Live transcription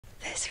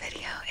This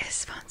video is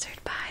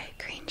sponsored by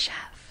Green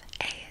Chef,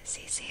 a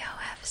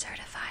CCOF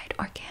certified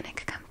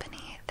organic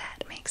company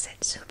that makes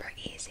it super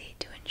easy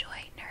to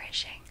enjoy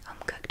nourishing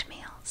home-cooked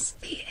meals.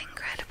 The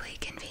incredibly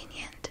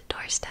convenient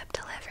doorstep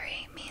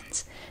delivery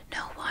means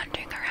no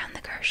wandering around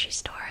the grocery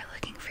store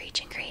looking for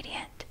each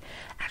ingredient.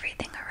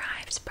 Everything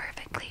arrives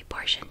perfectly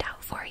portioned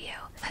out for you.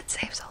 That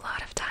saves a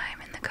lot of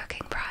time in the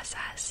cooking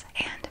process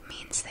and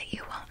means that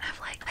you won't have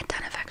like a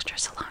ton of extra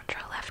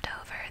cilantro left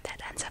over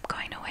that ends up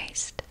going to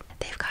waste.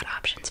 They've got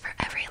options for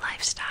every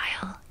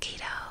lifestyle: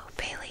 keto,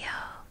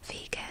 paleo,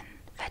 vegan,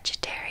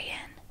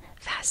 vegetarian,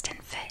 fast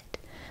and fit,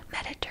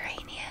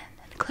 Mediterranean,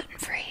 and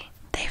gluten-free.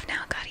 They've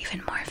now got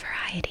even more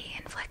variety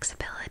and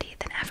flexibility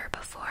than ever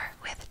before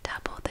with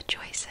double the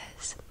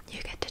choices.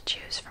 You get to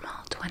choose from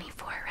all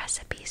 24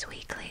 recipes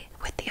weekly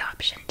with the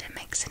option to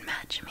mix and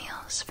match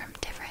meals from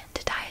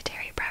different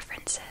dietary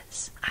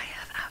preferences. I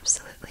have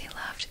absolutely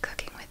loved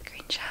cooking with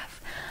Green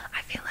Chef.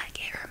 I feel like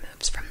it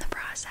removes from the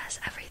process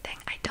everything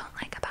I don't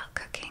like about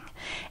cooking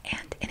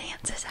and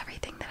enhances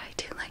everything that I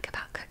do like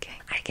about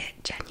cooking. I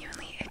get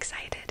genuinely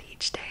excited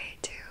each day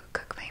to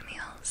cook my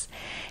meals,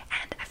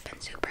 and I've been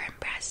super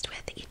impressed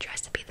with each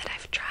recipe that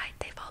I've tried.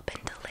 They've all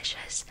been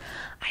delicious.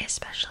 I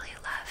especially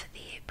love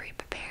the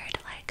pre-prepared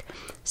like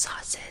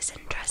sauces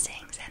and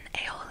dressings and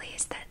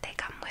aiolis that they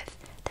come with.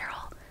 They're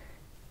all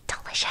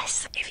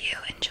delicious. If you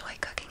enjoy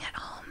cooking at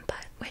home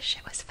but wish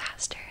it was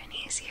faster and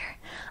easier,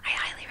 I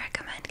highly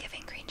recommend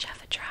giving Green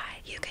Chef a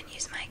try. You can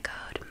use my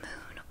code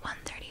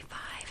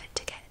MOON135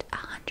 to get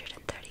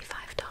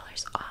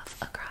 $135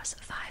 off across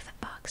 5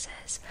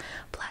 boxes,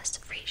 plus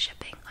free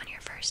shipping on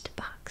your first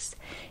box.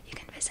 You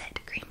can visit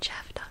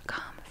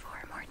greenchef.com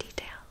for more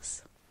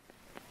details.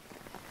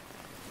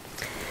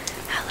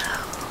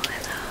 Hello.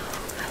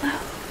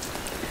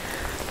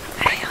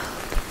 I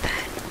hope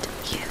that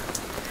you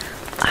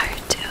are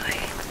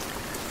doing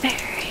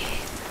very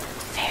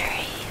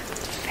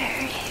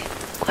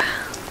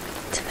well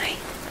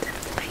tonight.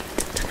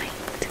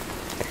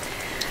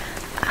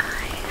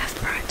 I have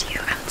brought you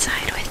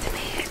outside with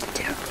me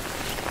to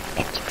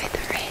enjoy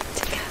the rain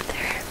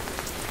together.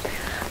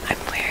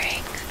 I'm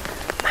wearing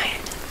my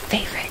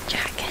favorite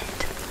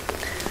jacket.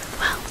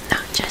 Well,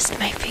 not just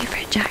my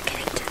favorite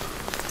jacket.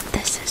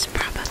 This is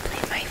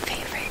probably my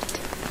favorite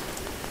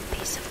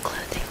piece of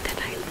clothing that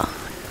I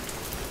own.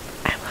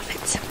 I love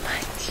it so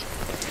much.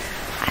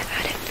 I've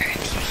had it for a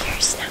few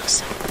years now,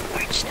 so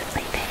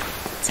unfortunately they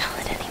don't sell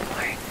it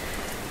anymore.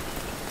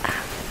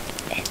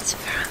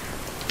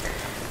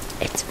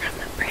 It's from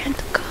a brand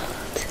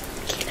called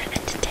Kina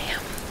and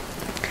Tam,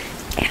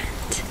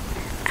 and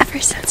ever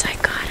since I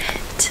got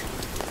it,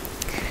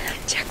 I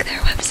check their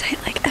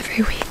website like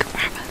every week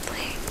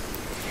probably.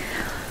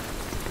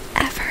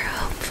 Ever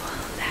hopeful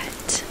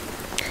that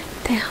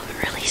they'll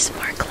release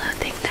more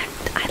clothing that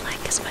I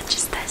like as much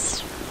as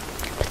this,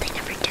 but they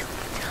never do.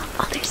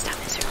 All their stuff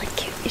is really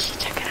cute. You should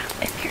check it out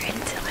if you're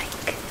into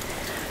like,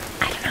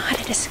 I don't know how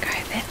to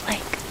describe it,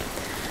 like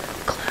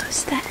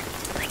clothes that,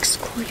 like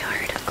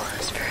schoolyard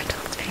clothes for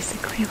adults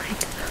basically.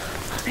 Like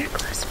all their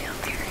clothes feel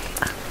very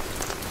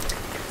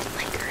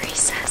like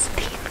recess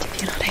themed, if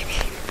you know what I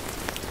mean.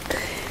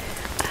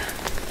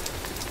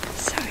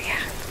 So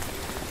yeah,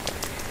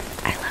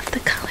 I love the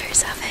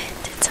colors of it.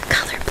 It's a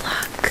color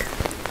block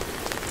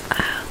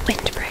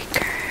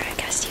windbreaker, I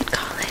guess you'd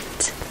call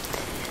it,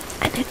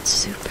 and it's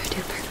super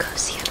duper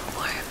cozy and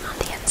warm. On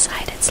the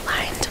inside it's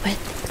lined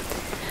with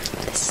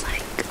this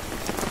like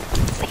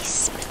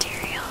fleece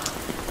material,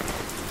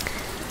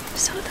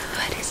 so the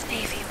hood is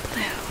navy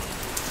blue,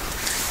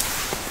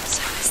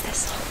 so is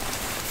this whole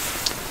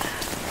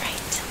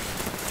right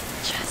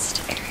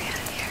chest area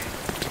here.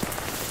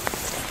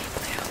 It's navy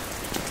blue,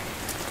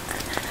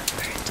 and then a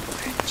burnt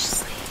orange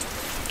sleeve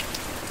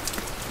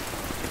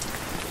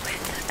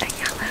with a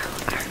yellow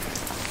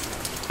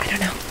I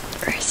don't know,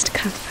 wrist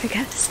cuff, I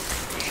guess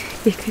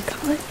you could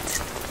call it.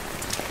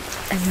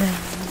 And then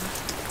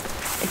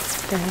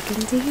it's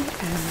burgundy,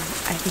 and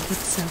I think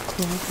it's so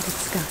cool that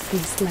it's got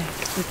these like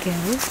the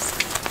gills.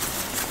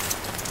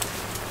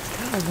 It's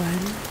got 1,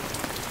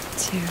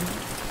 2,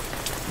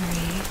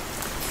 3,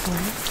 4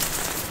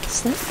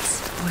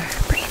 slits for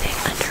breathing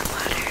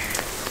underwater.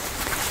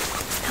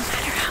 No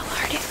matter how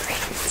hard it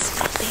rains,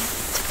 I'll be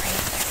able to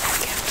breathe through my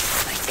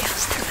gills, my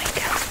gills, through my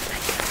gills, my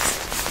gills.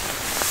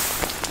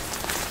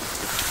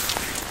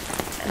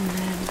 And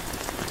then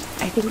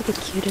I think the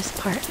cutest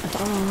part of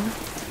all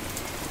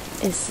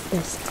is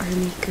this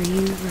army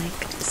green like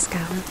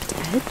scalloped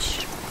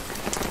edge.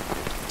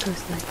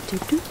 Goes like doo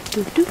doo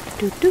doo doo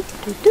doo doo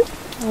doo doo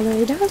all the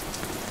way down.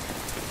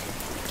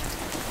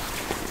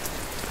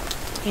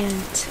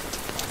 And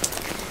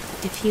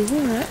if you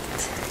want,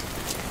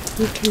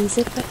 you can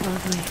zip it all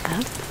the way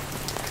up.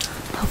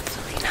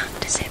 Hopefully not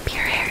to zip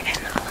your hair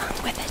in along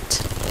with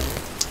it.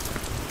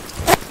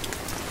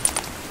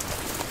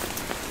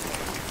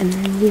 And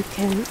then you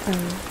can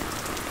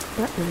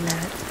button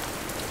that.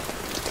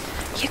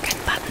 You can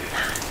button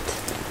that.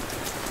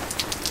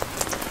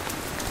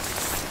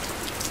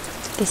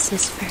 This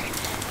is for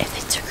if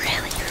it's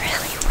really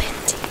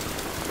windy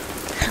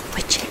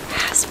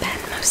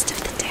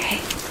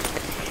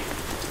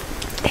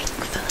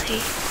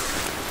ready.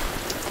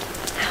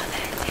 Now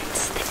that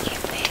it's the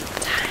evening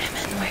time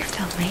and we're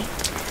filming,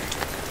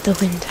 The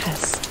wind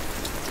has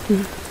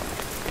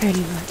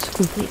pretty much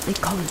completely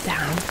calmed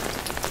down.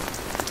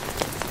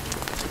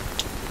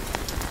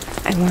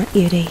 I want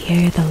you to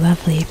hear the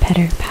lovely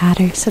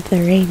pitter-patters of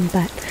the rain,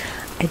 but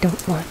I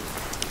don't want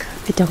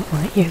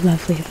your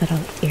lovely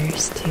little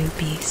ears to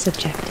be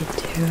subjected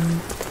to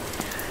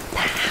the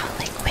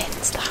howling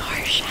winds, the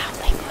harsh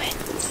howling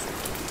winds.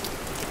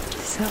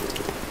 So,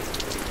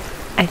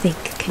 I think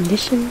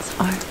conditions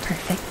are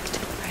perfect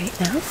right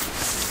now.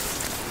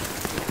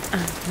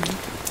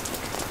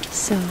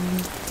 So,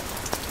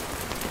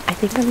 I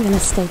think I'm gonna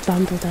stay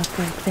bundled up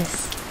like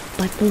this,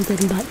 bundled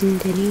and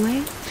buttoned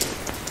anyway,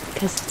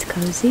 because it's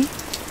cozy.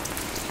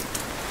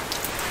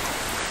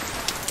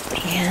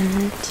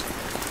 And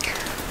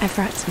I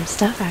brought some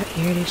stuff out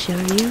here to show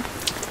you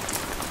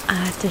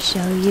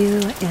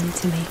and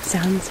to make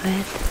sounds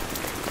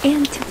with,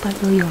 and to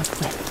bundle you up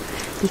with,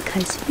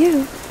 because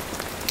you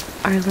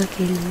are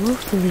looking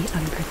woefully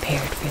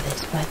unprepared for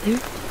this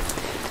weather.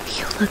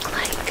 You look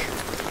like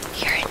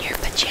you're in your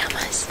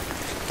pajamas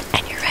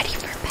and you're ready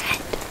for bed.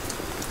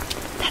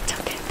 That's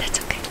okay, that's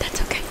okay,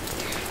 that's okay.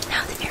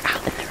 Now that you're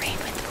out in the rain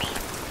with me,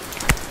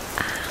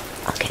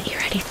 I'll get you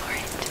ready for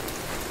it.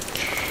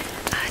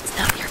 It's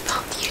not your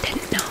fault. You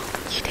didn't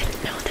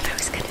know that I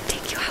was going to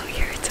take you out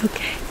here. It's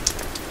okay.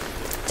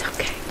 It's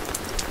okay.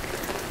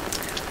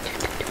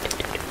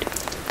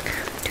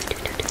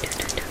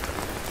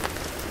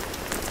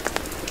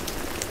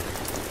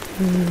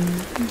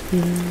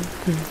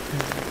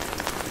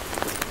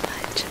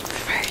 But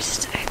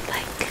first, I'd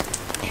like,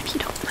 if you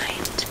don't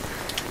mind,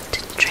 to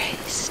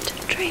trace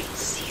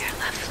your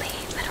lovely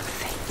little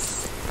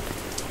face.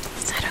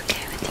 Is that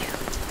okay with you?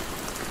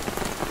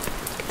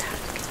 Look at that.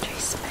 I can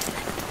trace my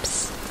lips,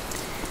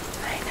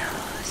 my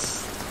nose,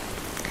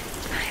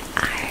 my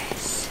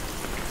eyes,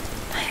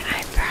 my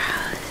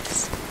eyebrows,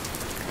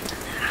 and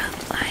the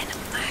outline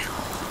of my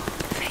whole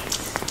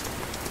face.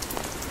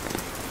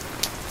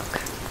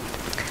 Okay.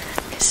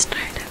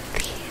 Start at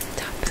the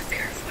top of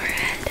your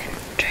forehead and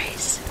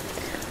trace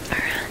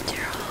around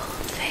your whole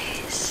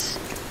face.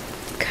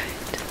 Good.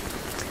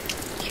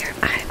 Your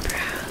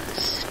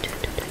eyebrows.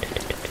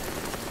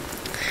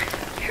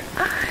 Your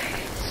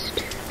eyes.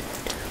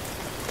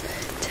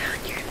 Down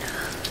your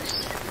nose.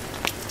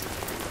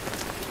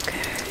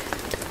 Good.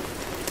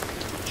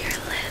 Your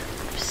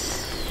lips.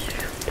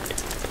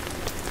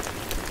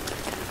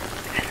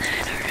 And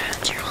then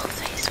around your whole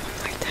face one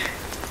more time.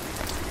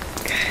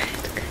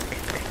 Good.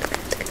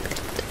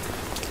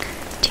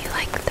 Do you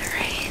like the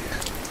rain?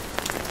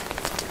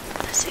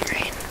 Does it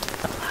rain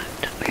a lot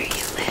where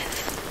you live?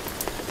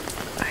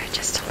 Or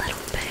just a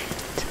little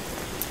bit?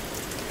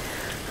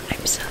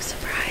 I'm so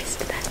surprised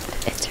that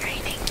it's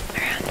raining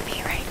around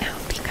me right now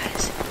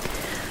because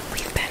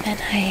we've been in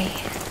a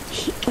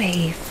heat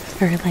wave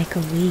for like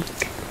a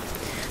week.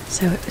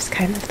 So it was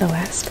kind of the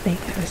last thing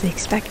I was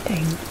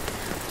expecting.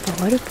 But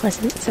what a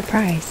pleasant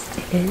surprise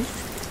it is.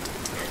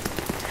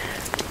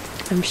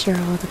 I'm sure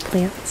all the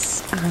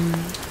plants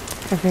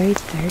are very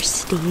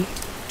thirsty.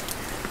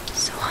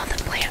 So all the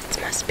plants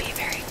must be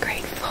very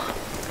grateful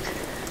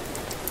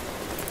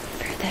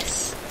for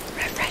this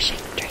refreshing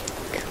drink.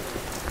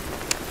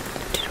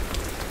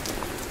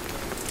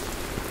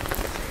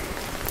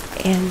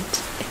 And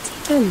it's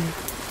even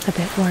a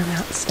bit warm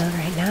out still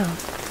right now,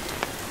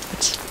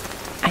 which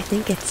I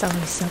think it's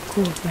always so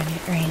cool when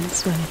it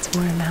rains when it's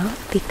warm out,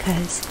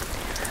 because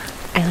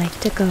I like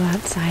to go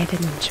outside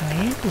and enjoy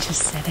it and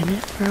just sit in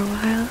it for a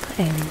while,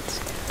 and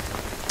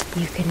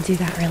you can do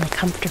that really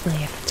comfortably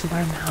if it's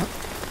warm out.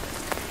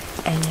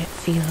 And it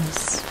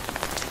feels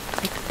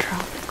like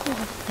tropical.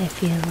 I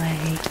feel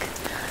like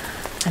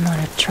I'm on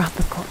a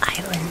tropical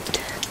island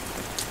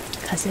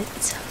because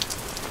it's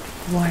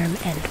warm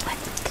and wet.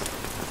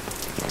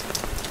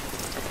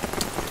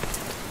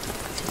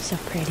 It's so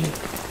pretty.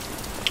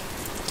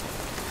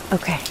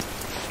 Okay,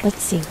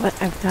 let's see what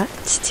I've got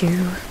to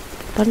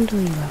bundle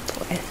you up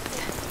with.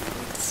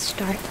 Let's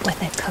start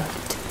with a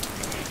coat.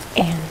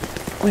 And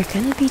we're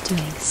going to be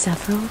doing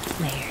several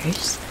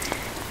layers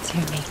to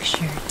make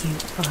sure you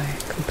are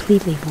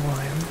completely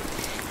warm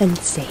and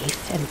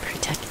safe and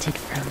protected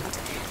from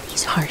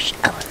these harsh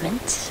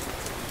elements.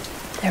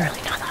 They're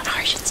really not that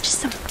harsh, it's just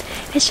some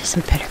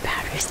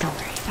pitter-patters, don't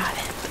worry about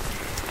it.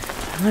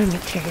 I want to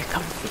make sure you're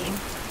comfy.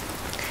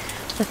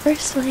 The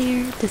first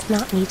layer does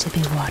not need to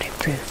be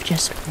waterproof,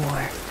 just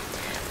warm.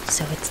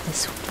 So it's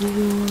this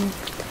wool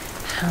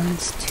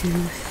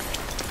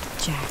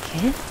houndstooth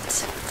jacket.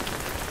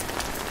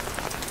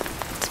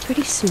 It's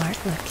pretty smart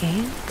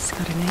looking. It's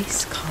got a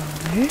nice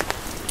collar.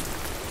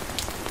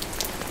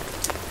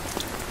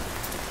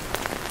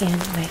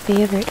 And my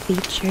favorite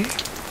feature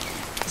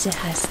is it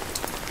has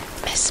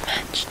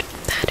mismatched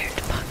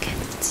patterned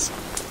pockets.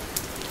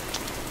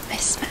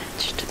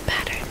 Mismatched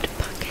patterned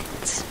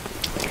pockets.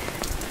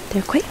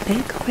 They're quite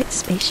big, quite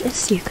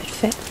spacious. You could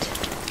fit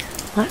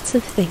lots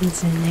of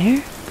things in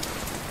there.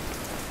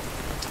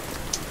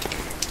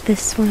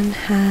 This one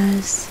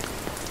has,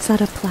 is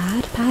that a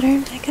plaid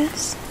pattern, I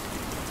guess?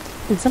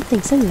 And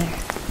something's in there.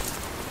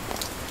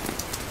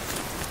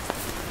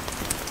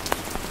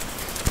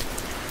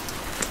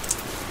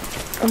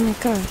 Oh my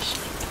gosh.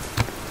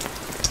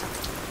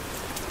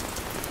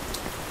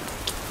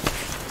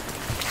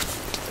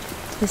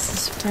 This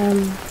is from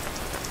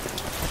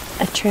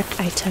a trip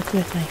I took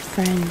with my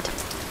friend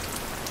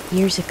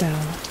years ago.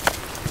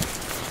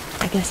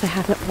 I guess I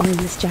haven't worn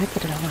this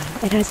jacket in a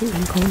while. It hasn't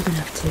been cold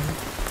enough to.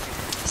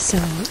 So,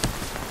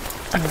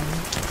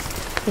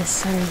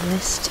 this is our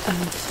list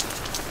of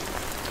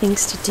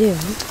things to do.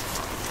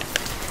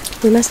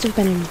 We must have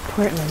been in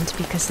Portland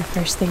because the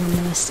first thing on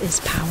the list is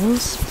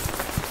Powell's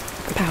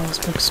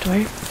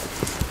bookstore.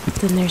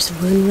 Then there's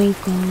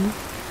Woonwinkle,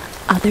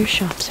 other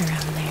shops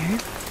around there,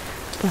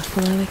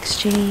 Buffalo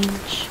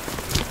Exchange,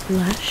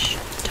 Lush,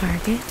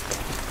 Target,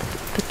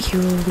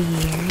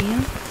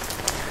 Peculiarium,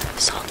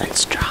 Salt and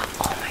Straw.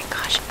 Oh my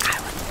gosh, I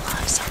would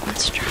love Salt and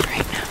Straw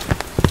right now.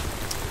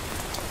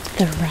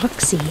 The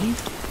Roxy.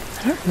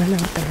 I don't remember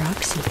what the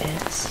Roxy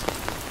is.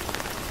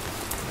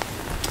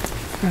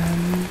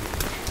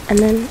 And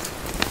then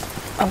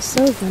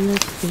also one of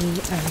the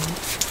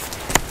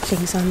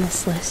things on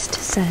this list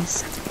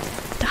says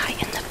die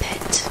in the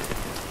pit.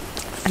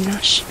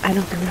 I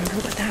don't remember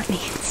what that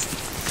means.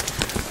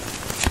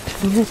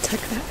 I'm gonna tuck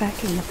that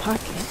back in the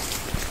pocket.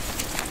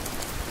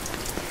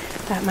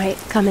 That might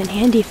come in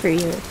handy for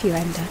you if you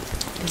end up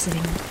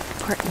visiting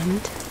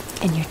Portland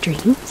in your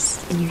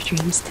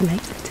dreams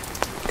tonight.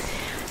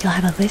 You'll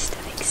have a list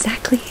of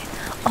exactly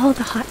all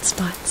the hot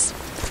spots,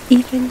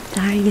 even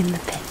dying in the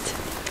pit.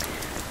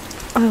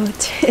 Oh,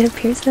 it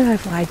appears that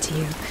I've lied to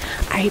you.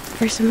 I,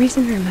 for some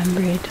reason,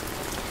 remembered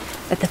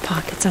that the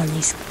pockets on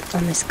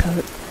this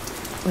coat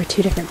were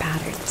two different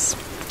patterns.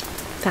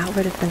 That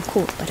would have been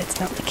cool, but it's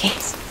not the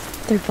case.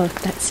 They're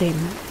both that same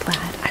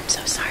plaid. I'm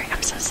so sorry.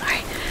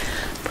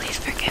 Please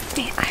forgive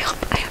me. I hope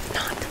I have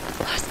not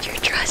lost your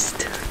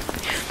trust.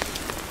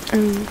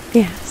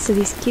 Yeah, so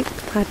these cute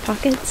plaid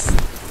pockets.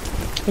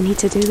 Any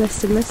to-do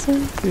list in this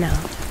one? No.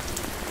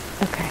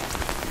 Okay.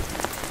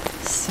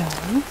 So,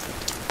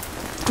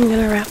 I'm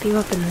gonna wrap you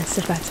up in this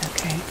if that's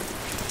okay.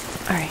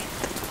 Alright.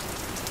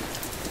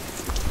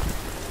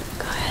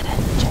 Go ahead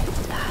and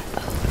drape that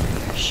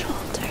over your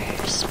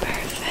shoulders.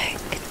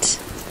 Perfect.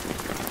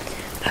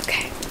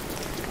 Okay.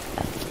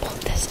 Pull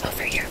this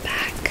over your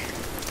back.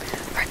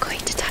 We're going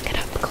to tuck it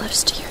up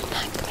close to your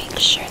neck. Make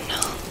sure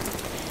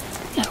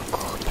no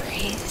cool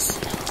breeze,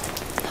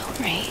 no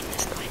rain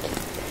is going to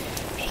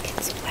make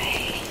its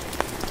way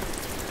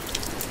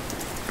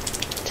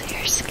to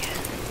your skin.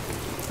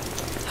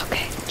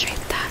 Okay,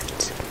 drape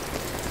that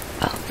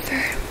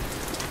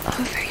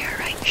over your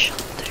right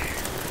shoulder.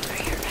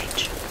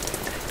 Good.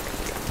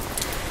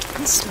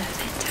 And smooth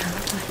it down.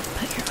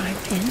 Put your arm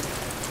in.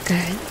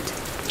 Good.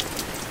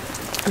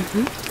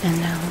 And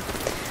now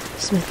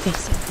smooth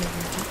this over your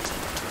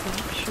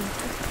right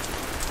shoulder.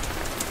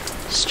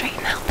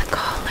 Straighten out the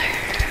collar.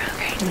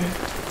 Okay.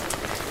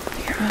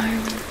 Your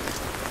arm.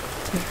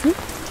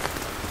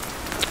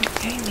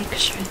 Okay, make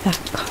sure that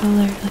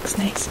collar looks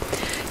nice.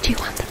 Do you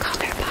want the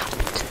collar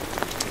popped?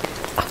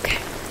 Okay.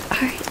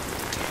 Alright.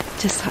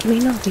 Just let me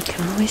know. We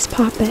can always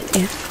pop it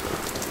if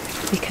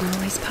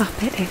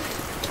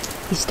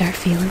you start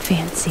feeling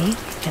fancy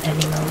at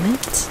any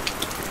moment.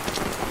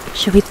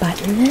 Should we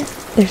button it?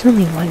 There's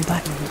only one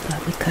button,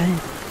 but we could.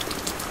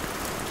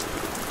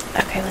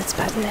 Okay, let's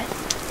button it.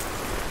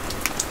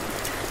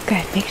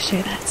 Good, make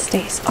sure that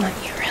stays on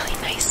you really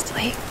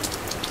nicely.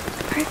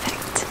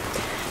 Perfect.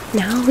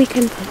 Now we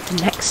can put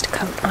the next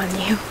coat on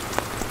you.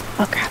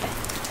 I'll grab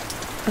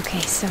it.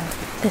 Okay, so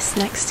this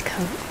next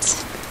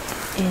coat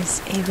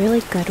is a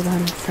really good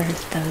one for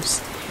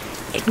those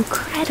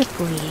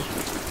incredibly,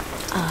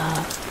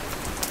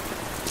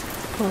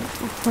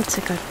 what's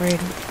a good word?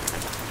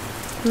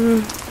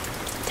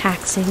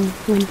 Taxing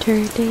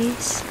winter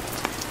days.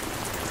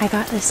 I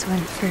got this one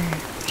for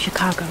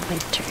Chicago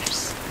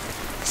winters,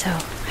 so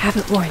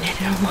haven't worn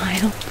it in a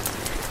while,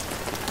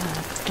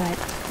 but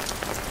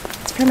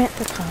it's from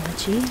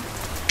Anthropologie.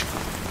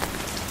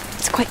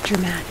 It's quite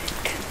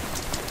dramatic.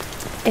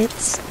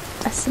 It's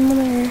a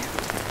similar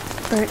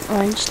burnt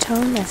orange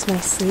tone as my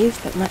sleeve,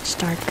 but much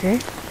darker,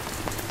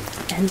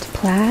 and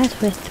plaid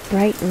with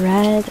bright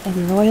red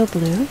and royal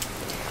blue.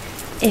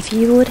 If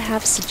you would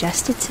have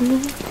suggested to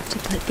me to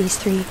put these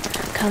three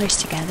colors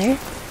together,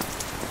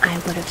 I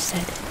would have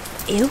said,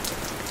 ew,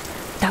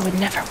 that would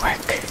never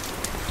work.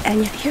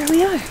 And yet here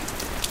we are.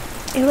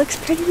 It looks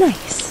pretty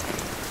nice.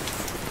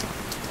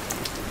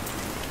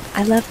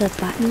 I love the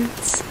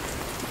buttons.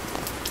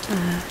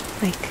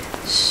 Like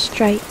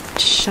striped,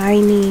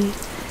 shiny,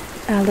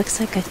 looks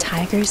like a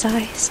tiger's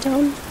eye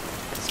stone,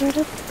 sort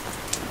of.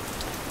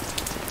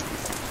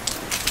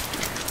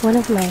 One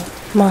of my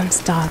mom's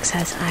dogs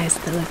has eyes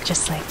that look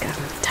just like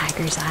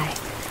tiger's eye,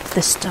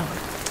 the stone.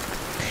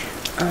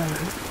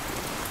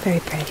 Very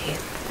pretty.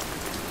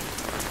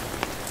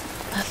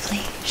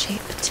 Lovely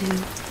shape to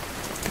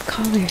the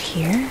collar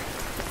here.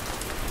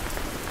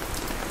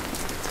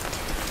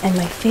 And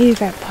my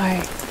favorite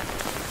part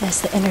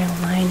is the inner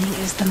lining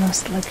is the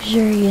most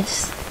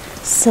luxurious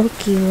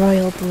silky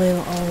royal blue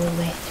all the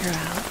way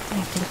throughout.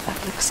 I think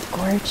that looks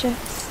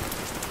gorgeous.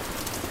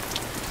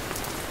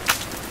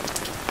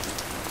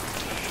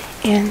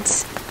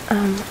 And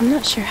I'm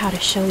not sure how to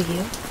show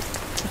you,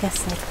 I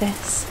guess like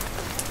this,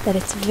 that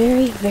it's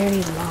very,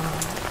 very long.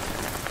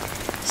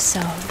 So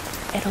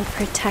it'll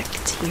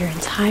protect your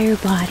entire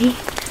body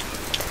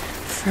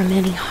from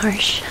any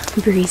harsh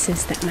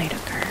breezes that might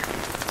occur.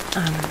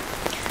 I'm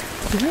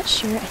not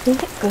sure, I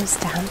think it goes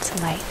down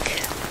to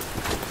like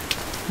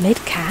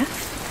mid-calf.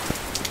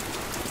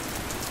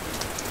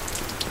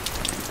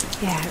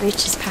 Yeah, it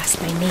reaches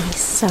past my knees,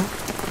 so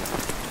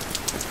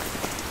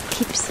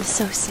keeps us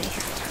so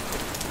safe.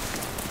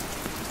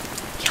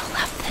 You'll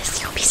love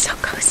this, you'll be so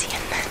cozy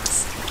in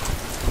this.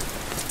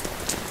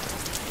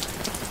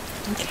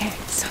 Okay,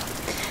 so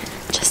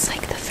just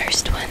like the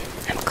first one,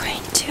 I'm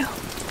going to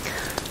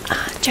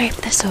drape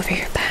this over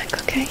your back,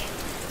 okay?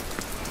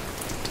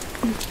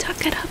 And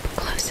tuck it up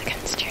close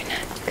against your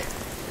neck.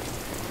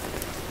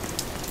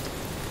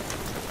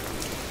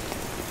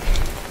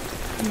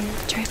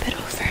 And drape it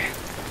over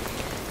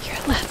your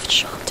left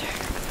shoulder.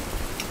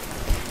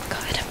 Go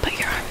ahead and put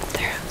your arm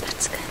through,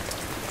 that's good.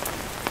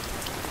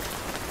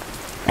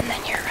 And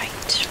then your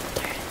right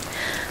shoulder.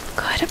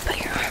 Go ahead and put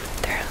your arm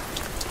through.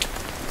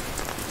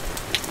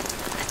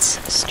 Let's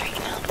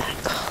straighten out that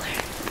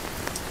collar.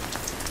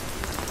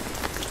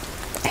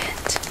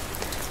 And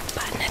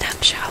button it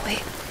up, shall we?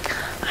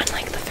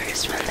 Unlike the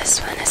first one, this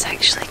one has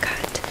actually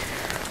got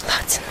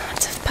lots and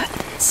lots of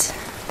buttons.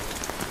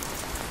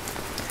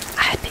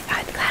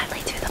 I'd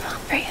gladly do them all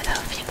for you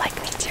though, if you'd like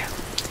me to.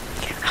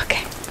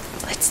 Okay,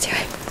 let's do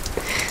it.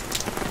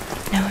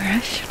 No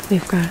rush.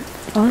 We've got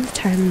all the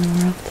time in the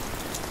world.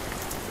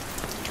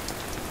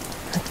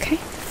 Okay,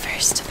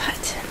 first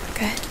button,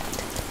 good.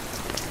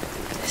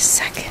 The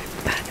second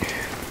button,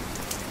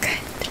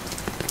 good.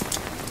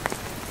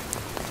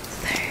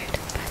 Third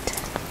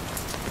button,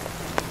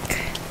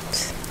 good.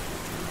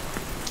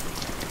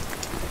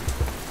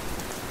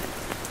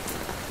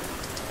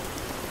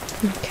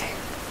 Okay,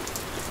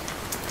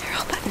 they're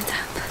all buttoned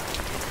up.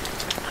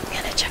 I'm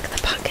gonna check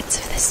the pockets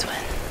of this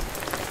one.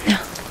 No,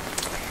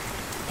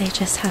 they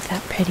just have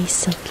that pretty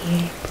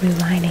silky blue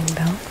lining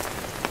though.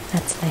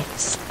 That's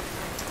nice.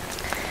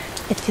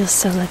 It feels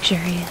so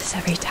luxurious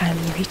every time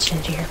you reach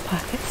into your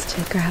pockets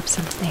to grab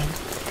something.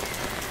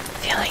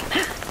 Feeling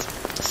that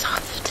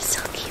soft,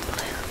 silky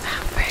blue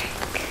fabric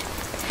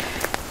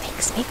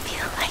makes me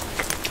feel like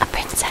a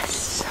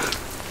princess.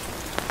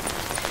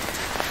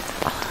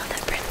 All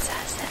the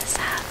princesses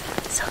have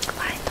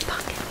silk-lined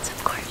pockets,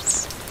 of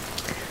course.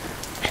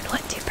 And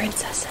what do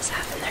princesses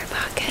have in their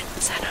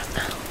pockets? I don't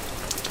know.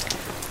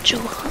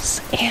 Jewels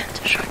and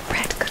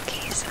shortbread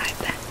cookies, I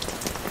bet.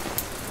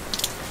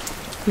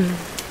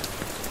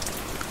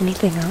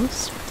 Anything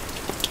else?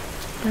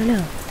 I don't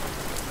know.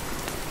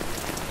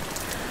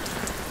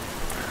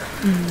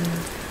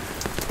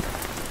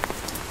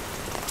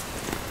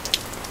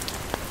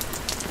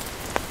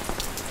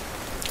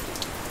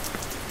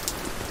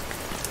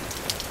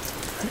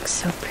 Looks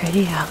so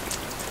pretty out.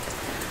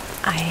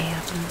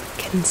 I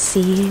can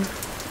see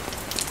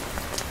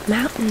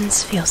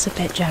mountains. Feels a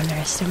bit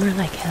generous. They're more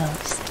like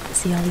hills.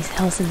 See all these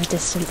hills in the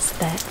distance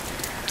that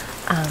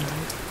are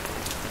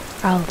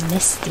all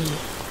misty.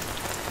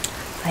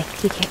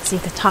 Like you can't see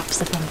the tops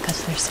of them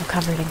because they're so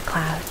covered in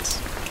clouds.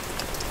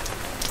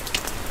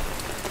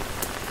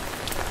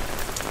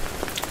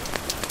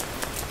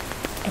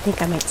 I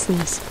think I might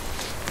sneeze.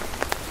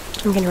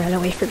 I'm gonna run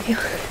away from you.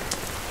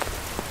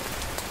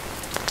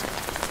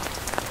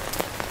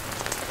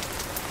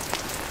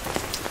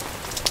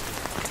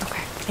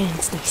 Okay, I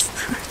didn't sneeze.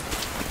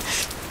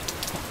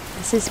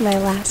 This is my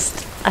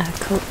last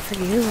coat for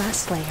you,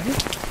 last layer.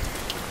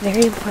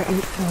 Very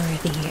important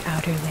for the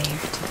outer layer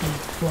to be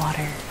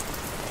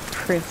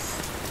water-proof,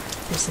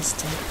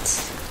 resistant,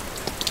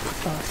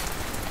 both.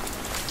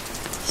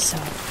 So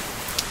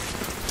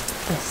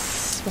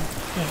this one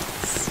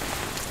is,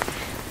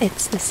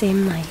 it's the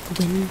same like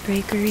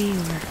windbreakery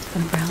or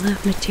umbrella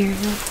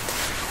material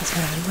as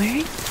what I'm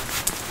wearing.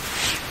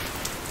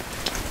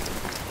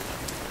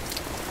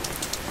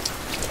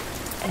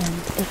 And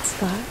it's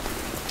got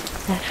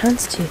that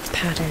houndstooth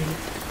pattern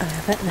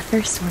that the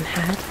first one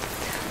had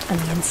on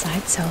the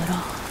inside, so it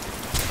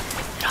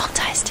all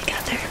ties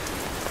together.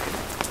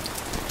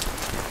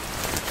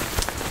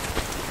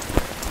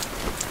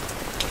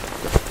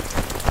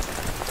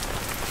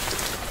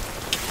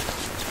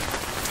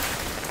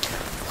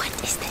 What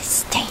is this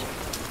stain?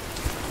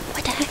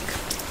 What the heck?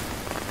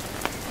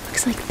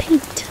 Looks like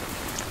paint.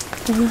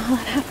 I don't know how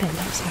that happened,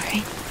 I'm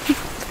sorry.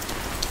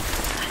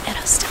 But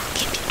it'll still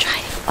keep you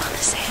dry all the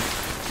same.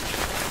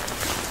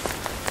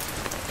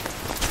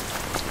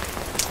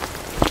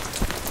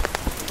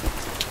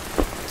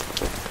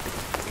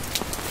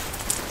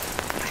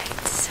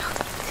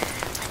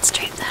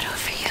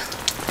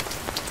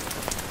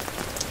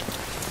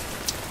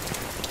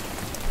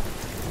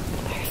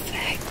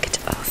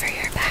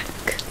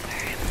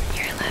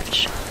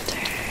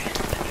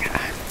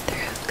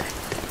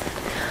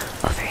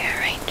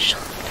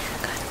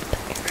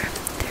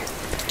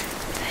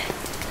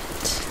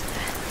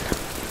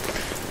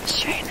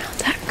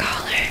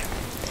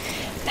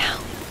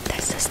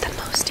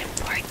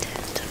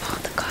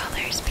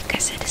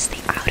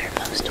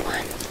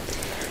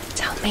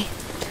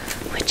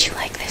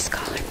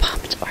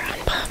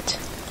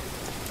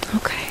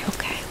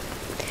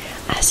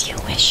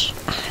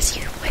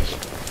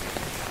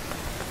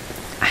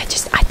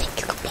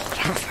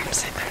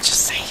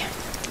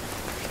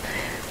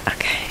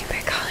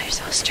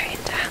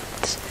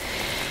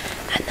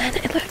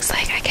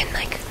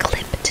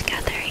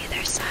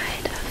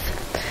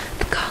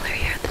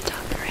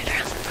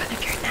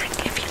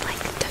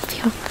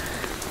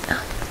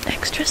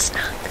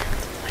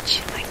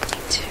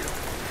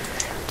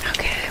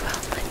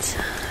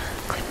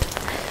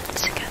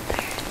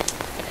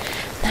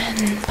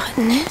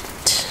 button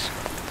it.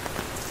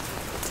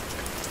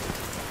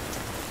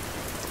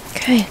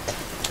 Good.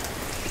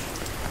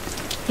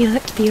 You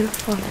look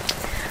beautiful.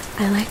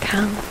 I like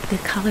how the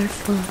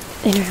colorful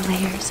inner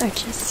layers are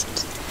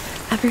just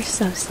ever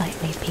so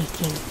slightly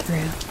peeking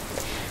through.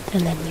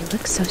 And then you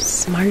look so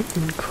smart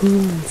and cool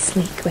and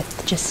sleek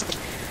with just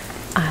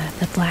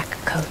the black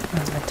coat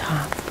on the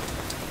top.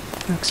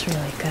 Looks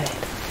really good.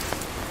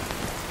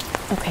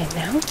 Okay,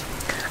 now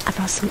I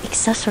brought some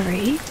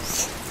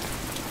accessories.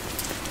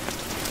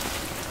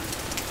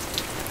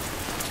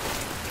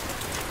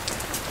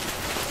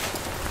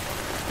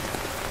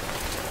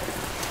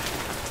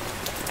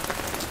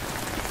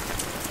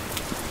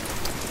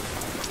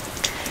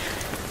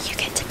 You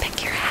get to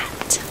pick your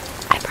hat.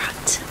 I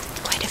brought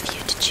quite a few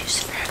to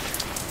choose from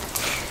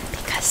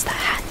because the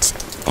hat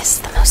is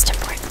the most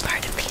important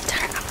part of the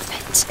entire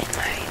outfit, in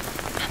my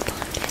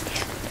humble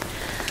opinion.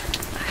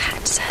 A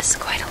hat says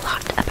quite a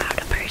lot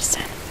about a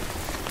person.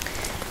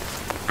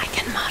 I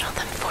can model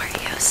them for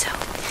you so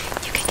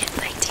you can get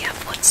an idea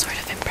of what sort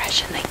of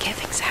impression they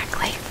give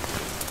exactly.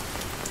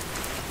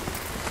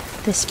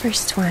 This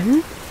first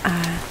one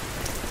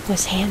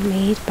was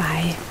handmade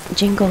by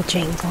Jingle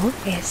Jangle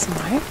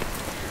ASMR.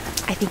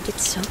 I think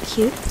it's so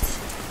cute.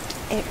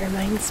 It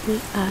reminds me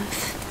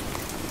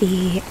of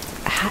the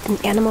hat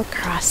in Animal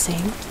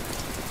Crossing.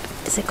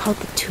 Is it called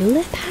the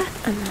Tulip hat?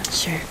 I'm not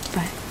sure,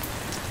 but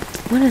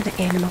one of the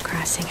Animal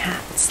Crossing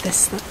hats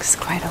this looks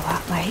quite a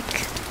lot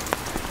like.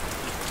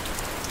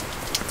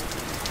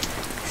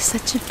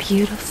 Such a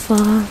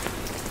beautiful,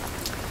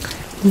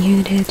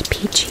 muted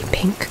peachy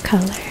pink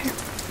color.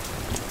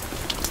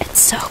 It's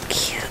so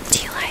cute.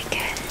 Do you like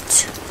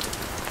it?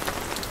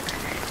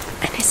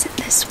 And isn't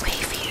this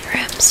wavy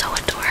rim so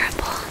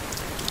adorable?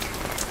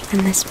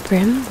 And this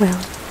brim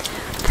will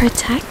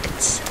protect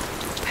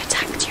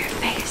your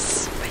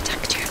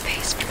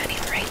face from any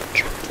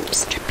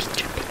raindrops dripping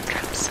onto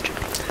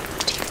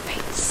your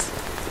face.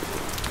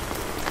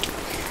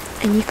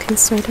 And you can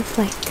sort of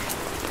like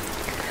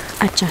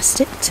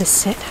adjust it to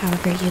sit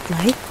however you'd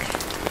like,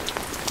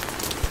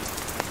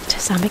 to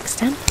some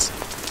extent.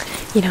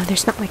 You know,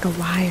 there's not like a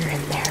wire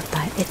in there,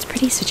 but it's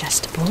pretty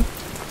suggestible.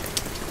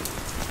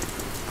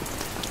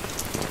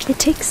 It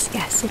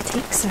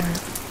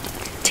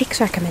takes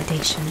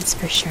recommendations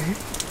for sure.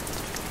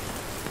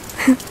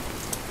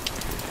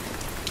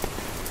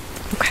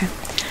 Okay,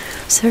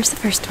 so there's the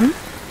first one.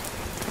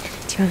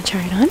 Do you want to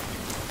try it on?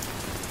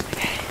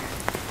 Okay,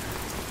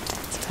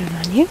 let's put it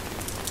on you.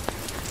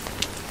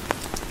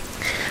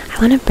 I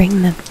want to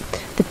bring the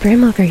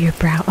brim over your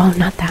brow. Oh,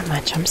 not that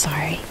much, I'm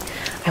sorry.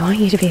 I want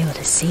you to be able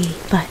to see,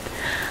 but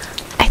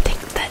I think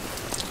that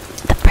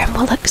the brim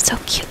will look so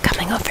cute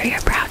coming over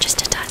your brow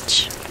just a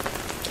touch.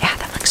 Yeah,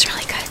 that looks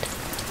really good.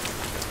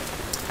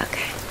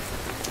 Okay.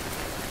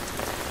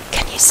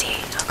 Can you see?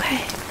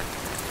 Okay.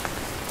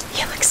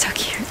 You look so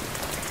cute.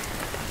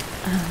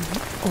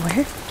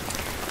 Or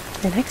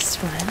the next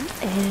one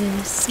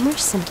is more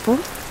simple.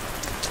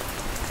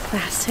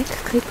 Classic.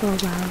 Could go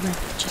well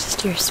with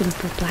just your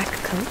simple black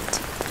coat.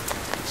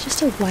 It's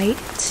just a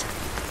white,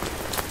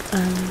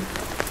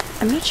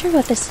 I'm not sure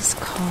what this is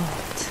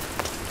called.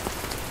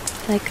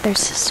 Like,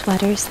 there's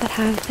sweaters that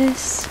have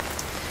this.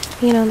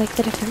 You know, like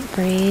the different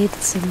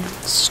braids and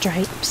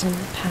stripes and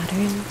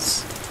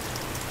patterns.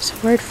 There's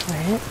a word for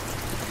it.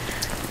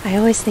 I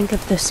always think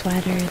of the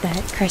sweater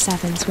that Chris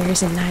Evans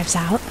wears in Knives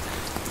Out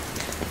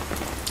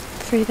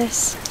for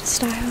this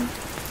style.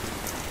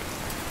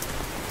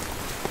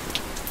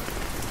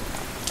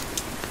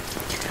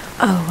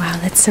 Oh wow,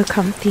 that's so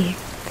comfy.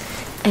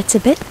 It's a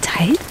bit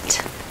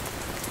tight,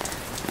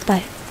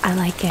 but I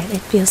like it.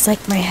 It feels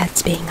like my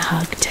head's being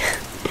hugged.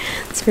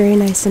 It's very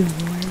nice and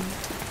warm.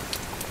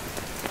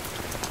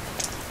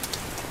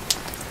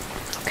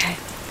 Okay,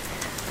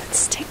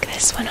 let's take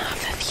this one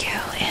off of you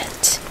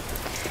and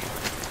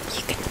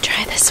you can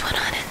try this one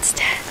on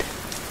instead.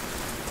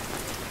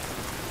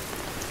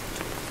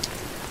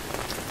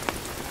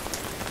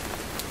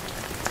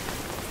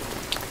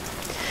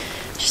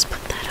 Just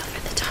put that over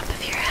the top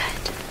of your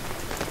head.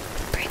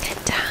 Bring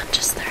it down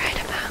just the right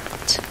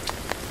amount.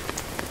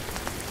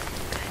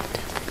 Good.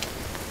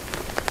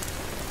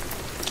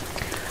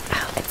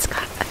 Oh, it's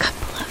got a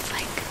couple of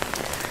like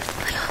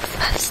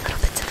little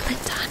bits of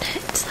lint on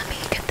it. Let me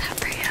get that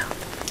for you.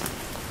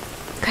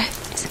 Good.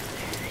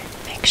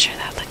 Make sure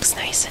that looks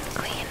nice and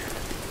clean.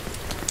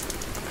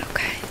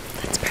 Okay,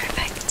 that's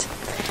perfect.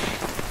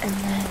 And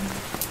then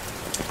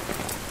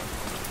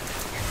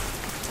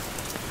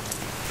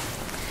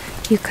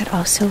you could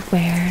also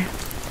wear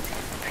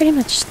pretty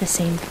much the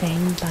same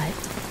thing, but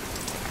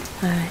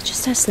it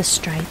just has the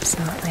stripes,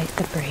 not like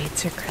the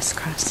braids or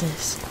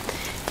crisscrosses,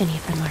 any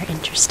of the more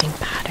interesting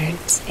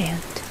patterns.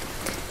 And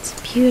it's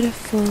a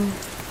beautiful,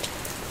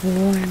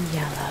 warm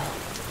yellow.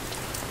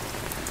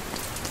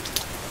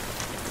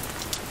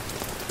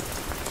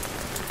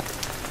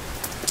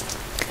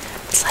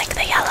 It's like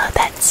the yellow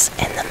that's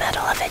in the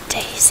middle of a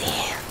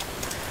daisy.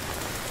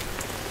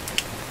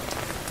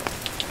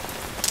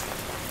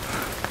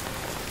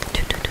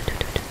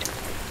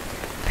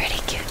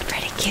 Pretty cute,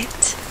 pretty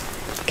cute.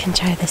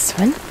 can try this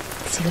one.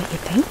 See what you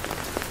think.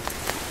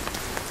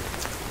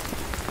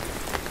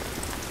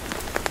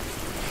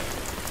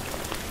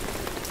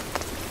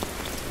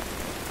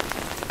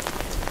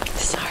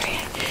 Sorry,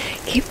 I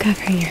keep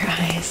covering your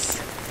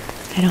eyes.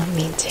 I don't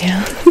mean to.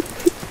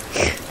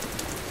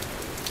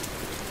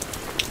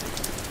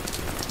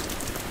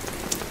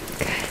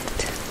 Good.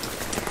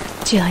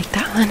 Do you like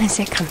that one? Is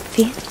it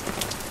comfy?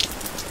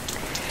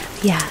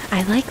 Yeah,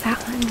 I like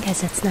that one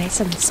because it's nice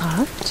and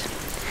soft.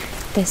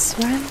 This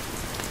one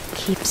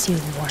keeps you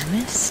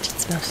warmest.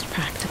 It's most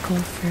practical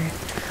for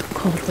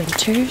cold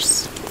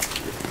winters.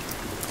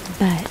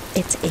 But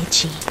it's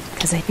itchy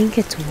because I think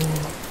it's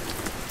wool.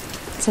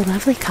 It's a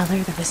lovely color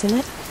though, isn't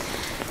it?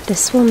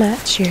 This will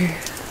match your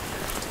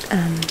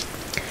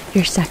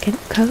second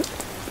coat.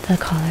 The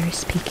collar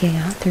is peeking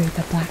out through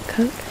the black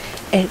coat.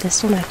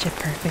 This will match it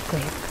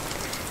perfectly.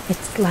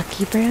 It's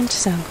Lucky brand,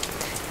 so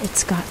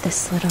it's got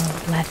this little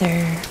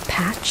leather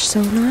patch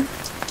sewn on.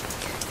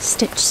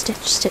 Stitch, stitch,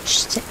 stitch,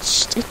 stitch,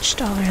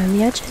 stitched all around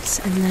the edges,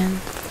 and then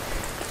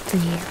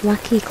the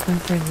Lucky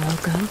Clover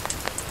logo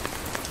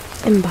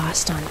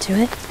embossed onto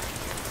it.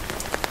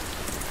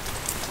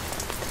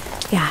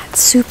 Yeah, it's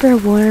super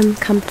warm,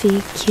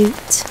 comfy,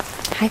 cute,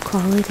 high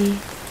quality.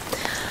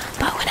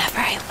 But whenever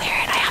I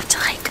wear it, I have to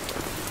like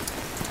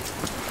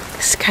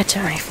scratch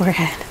at my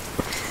forehead.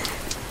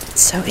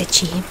 It's so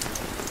itchy.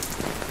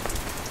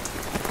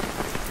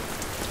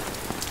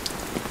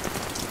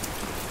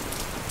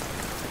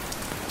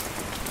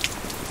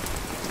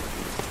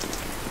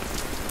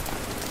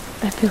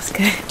 That feels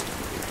good.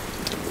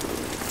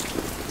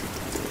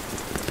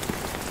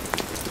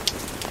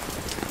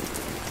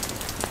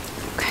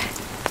 Okay,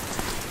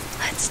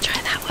 let's try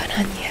that one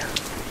on you.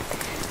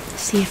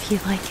 See if you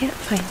like it.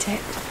 Find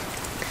it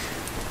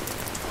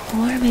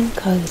warm and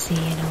cozy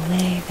in a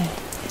way that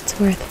it's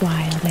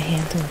worthwhile to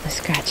handle the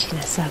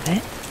scratchiness of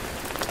it.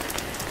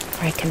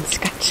 Or I can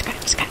scratch,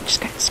 scratch, scratch,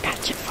 scratch,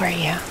 scratch it for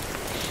you.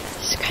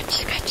 Scratch,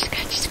 scratch,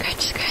 scratch,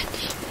 scratch,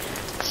 scratch.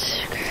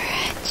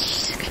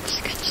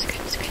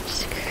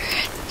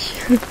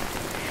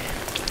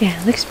 Yeah,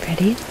 it looks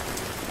pretty.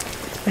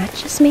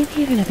 Matches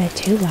maybe even a bit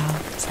too well.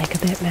 It's like a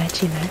bit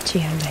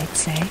matchy-matchy, I might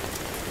say. I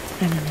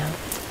don't know.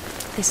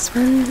 This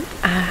one,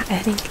 I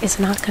think is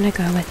not going to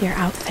go with your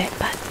outfit,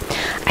 but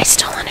I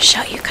still want to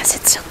show you because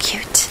it's so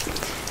cute.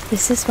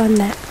 This is one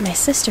that my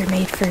sister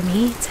made for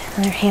me. It's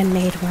another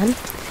handmade one.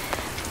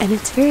 And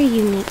it's very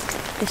unique.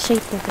 The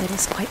shape of it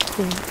is quite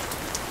cool.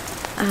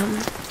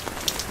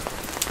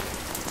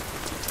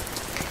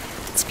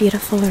 It's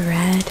beautiful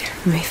red,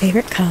 my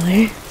favorite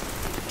color.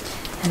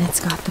 And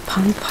it's got the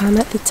pom-pom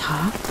at the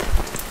top.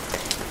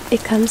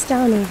 It comes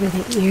down over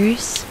the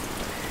ears,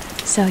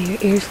 so your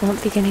ears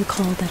won't be getting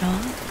cold at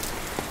all.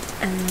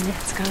 And then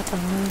it's got the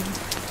long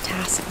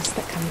tassels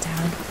that come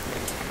down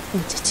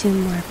into two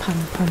more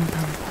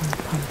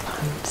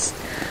pom-pom-pom-pom-pom-poms.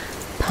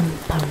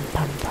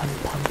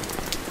 Pom-pom-pom-pom-pom.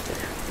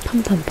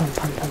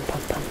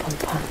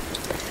 Pom-pom-pom-pom-pom-pom-pom-pom.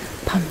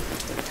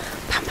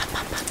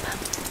 Pom-pom-pom-pom-pom.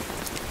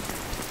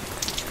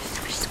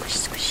 Squish, squish,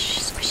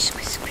 squish, squish,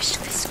 squish, squish,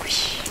 squish,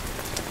 squish.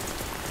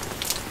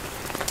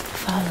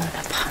 Follow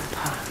the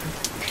pom-pom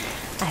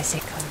as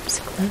it comes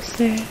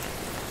closer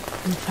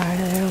and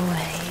farther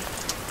away,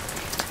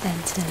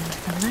 and to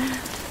the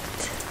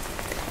left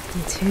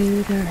and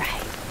to the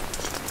right.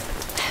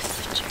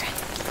 Left,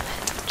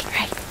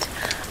 right,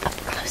 up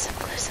close, and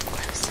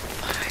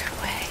far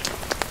away.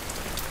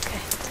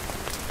 Good.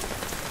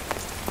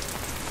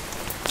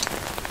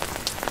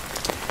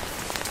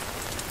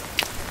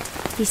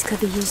 These could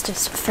be used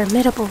as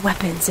formidable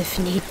weapons if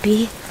need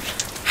be.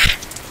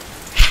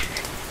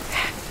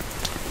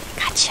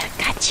 Gotcha.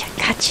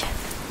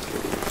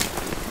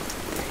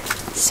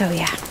 So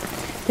yeah,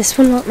 this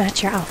one won't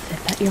match your outfit,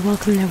 but you're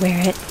welcome to wear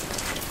it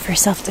for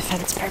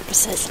self-defense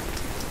purposes.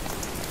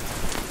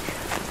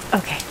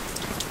 Okay,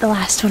 the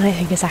last one I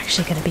think is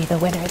actually going to be the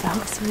winner though.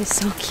 This one is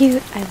so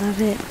cute, I love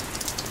it.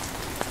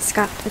 It's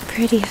got the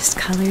prettiest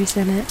colors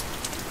in it.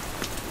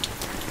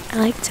 I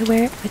like to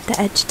wear it with the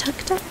edge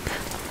tucked up,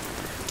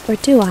 or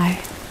do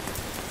I?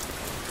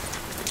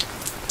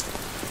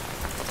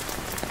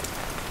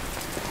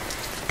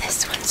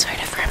 This one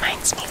sort of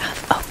reminds me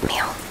of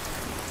oatmeal.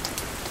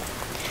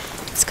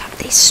 It's got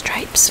these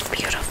stripes of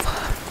beautiful,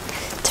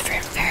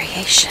 different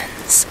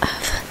variations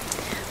of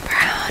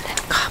brown and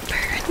copper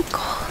and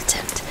gold,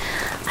 and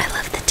I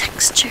love the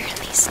texture in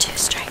these two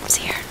stripes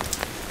here.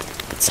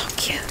 It's so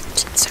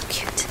cute,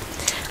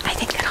 I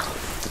think it'll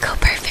go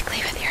perfectly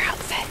with your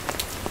outfit.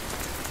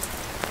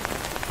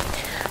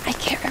 I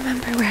can't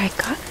remember where I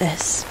got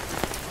this.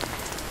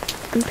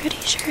 I'm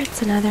pretty sure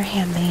it's another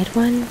handmade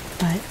one,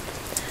 but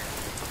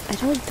I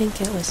don't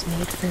think it was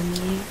made for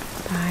me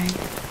by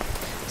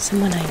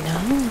someone I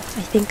know.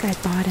 I think I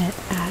bought it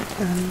at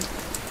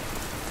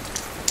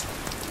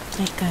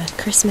like a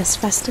Christmas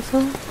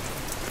festival.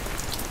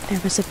 There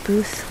was a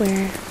booth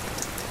where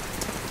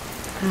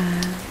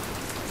I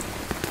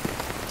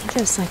think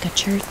it was like a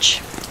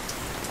church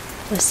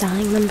was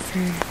selling them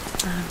for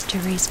to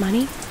raise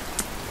money.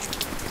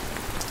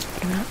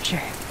 I'm not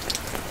sure.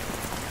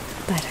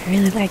 but I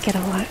really like it a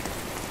lot.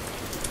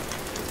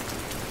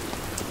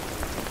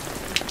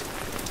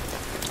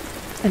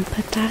 And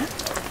put that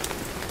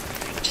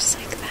just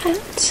like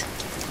that.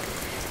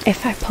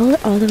 If I pull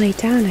it all the way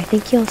down, I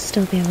think you'll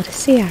still be able to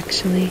see,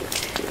 actually.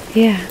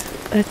 Yeah,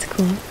 that's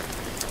cool.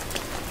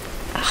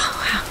 Oh,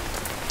 wow.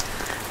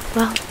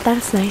 Well,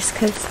 that's nice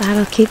because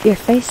that'll keep your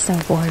face so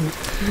warm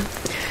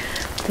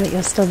that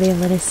you'll still be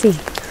able to see.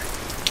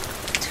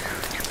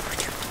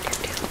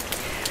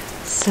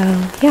 So,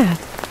 yeah,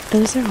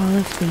 those are all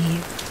of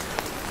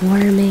the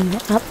warming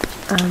up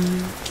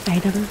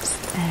items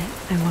that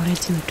I wanted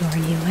to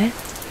adorn you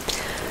with.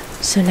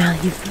 So now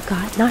you've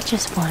got not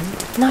just one,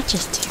 not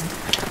just two,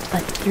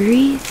 but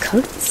 3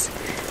 coats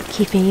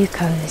keeping you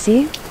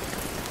cozy,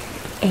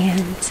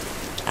 and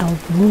a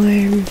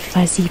warm,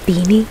 fuzzy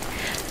beanie,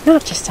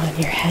 not just on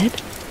your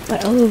head,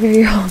 but all over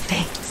your whole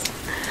face.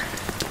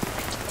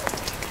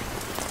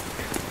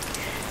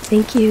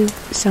 Thank you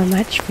so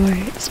much for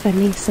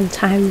spending some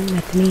time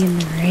with me in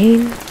the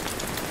rain,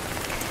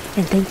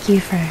 and thank you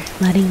for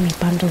letting me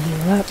bundle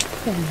you up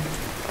and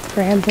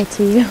ramble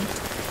to you.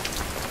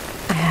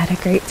 I had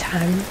a great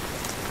time.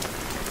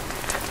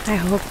 I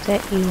hope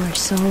that you are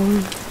so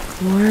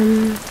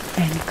warm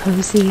and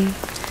cozy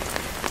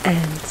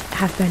and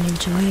have been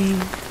enjoying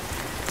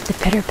the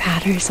pitter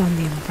patters on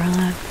the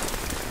umbrella.